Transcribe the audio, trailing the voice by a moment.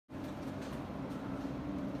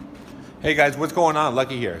Hey guys, what's going on?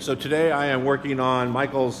 Lucky here. So today I am working on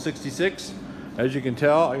Michael's 66. As you can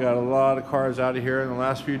tell, I got a lot of cars out of here in the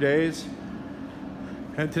last few days.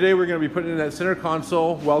 And today we're going to be putting in that center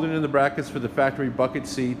console, welding in the brackets for the factory bucket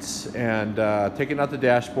seats, and taking out the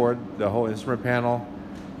dashboard, the whole instrument panel,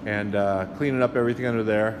 and cleaning up everything under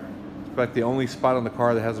there. It's like the only spot on the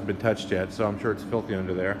car that hasn't been touched yet, so I'm sure it's filthy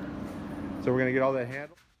under there. So we're going to get all that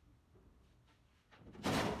handled.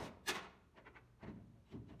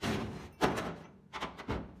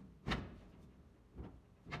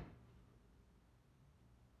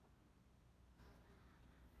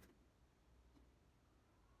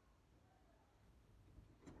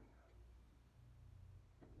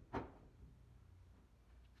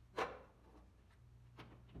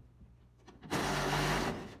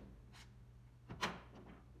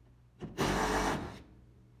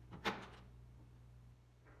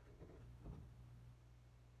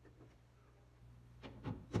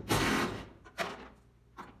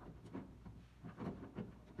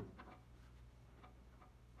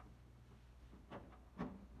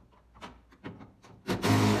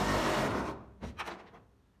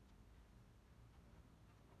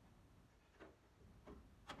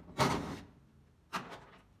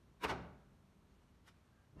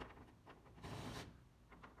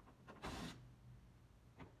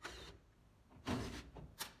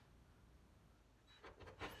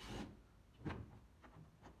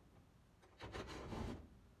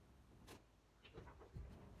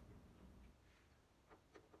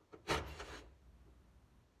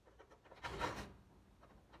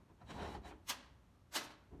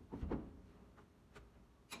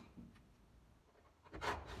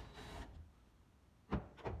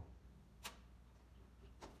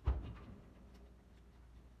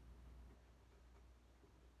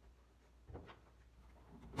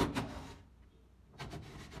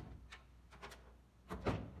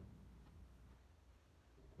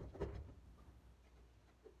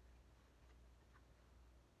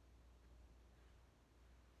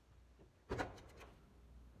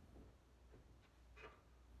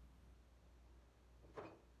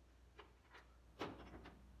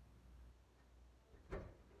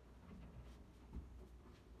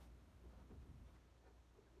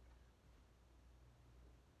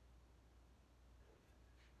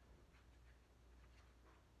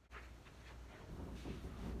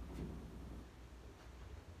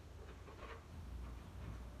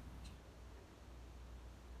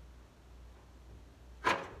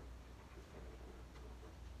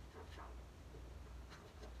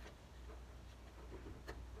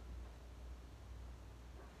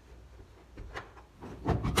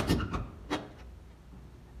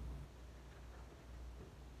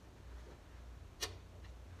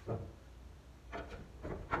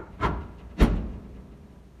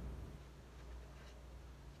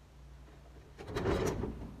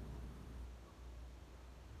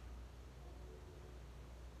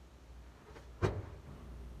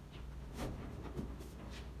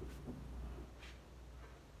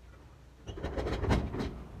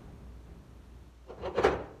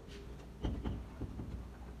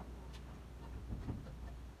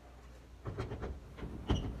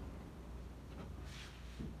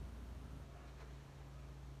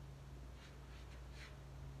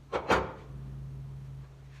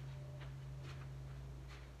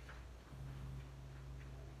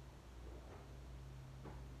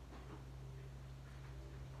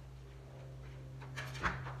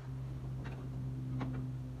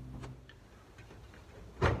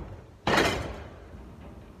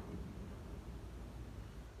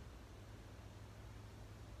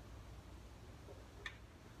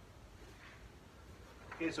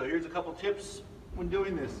 Okay, so here's a couple tips when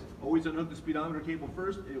doing this. Always unhook the speedometer cable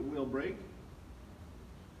first, it will break.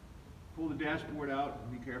 Pull the dashboard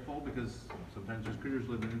out, be careful because sometimes there's critters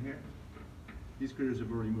living in here. These critters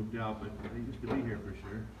have already moved out, but they used to be here for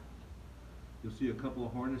sure. You'll see a couple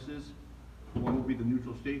of harnesses. One will be the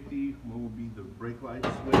neutral safety, one will be the brake light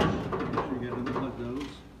switch. Make sure you gotta unplug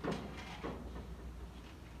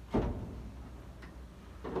those.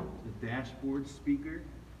 The dashboard speaker.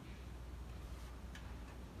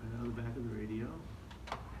 Right out of the back of the radio.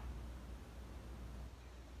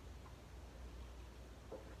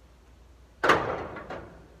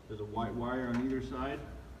 There's a white wire on either side.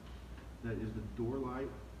 That is the door light.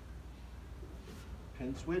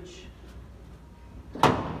 Pen switch. It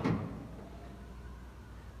has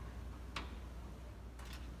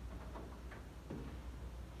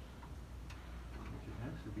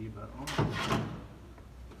to be about almost.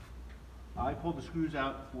 I pulled the screws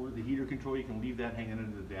out for the heater control. You can leave that hanging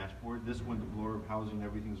under the dashboard. This one, the blower housing,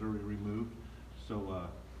 everything's already removed. So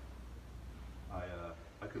I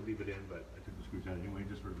I could leave it in, but I took the screws out anyway,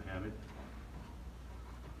 just for the habit.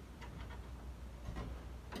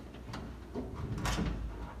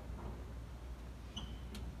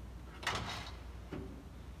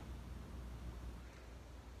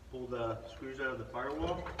 Pull the screws out of the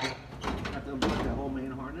firewall. Have to unplug that whole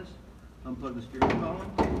main harness. Unplug the steering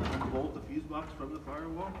column. Unbolt the fuse box from the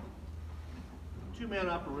firewall. Two-man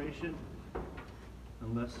operation,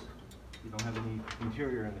 unless you don't have any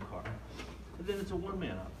interior in the car. And then it's a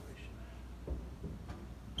one-man operation.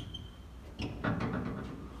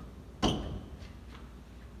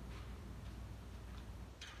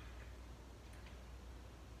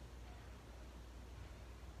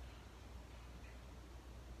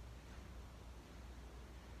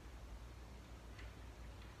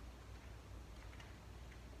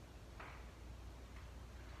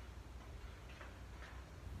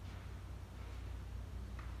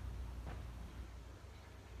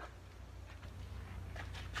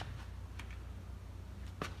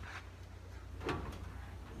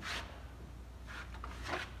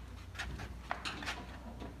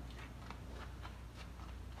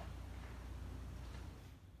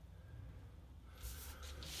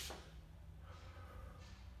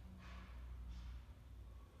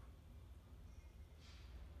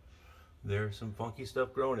 There's some funky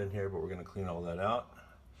stuff growing in here, but we're going to clean all that out.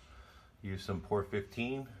 Use some Pore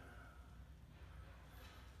 15.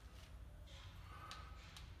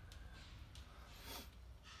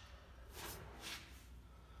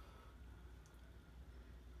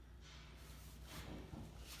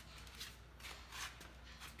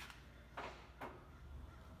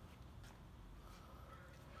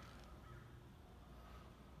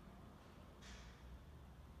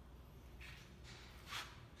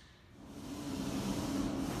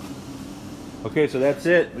 Okay, so that's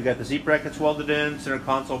it. We got the seat brackets welded in, center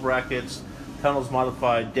console brackets, tunnels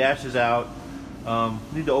modified, dash is out.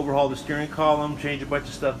 Need to overhaul the steering column, change a bunch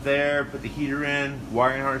of stuff there, put the heater in,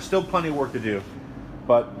 wiring harness. Still plenty of work to do,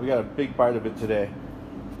 but we got a big bite of it today.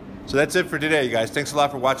 So that's it for today, you guys. Thanks a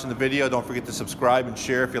lot for watching the video. Don't forget to subscribe and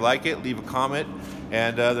share if you like it. Leave a comment,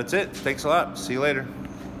 and that's it. Thanks a lot. See you later.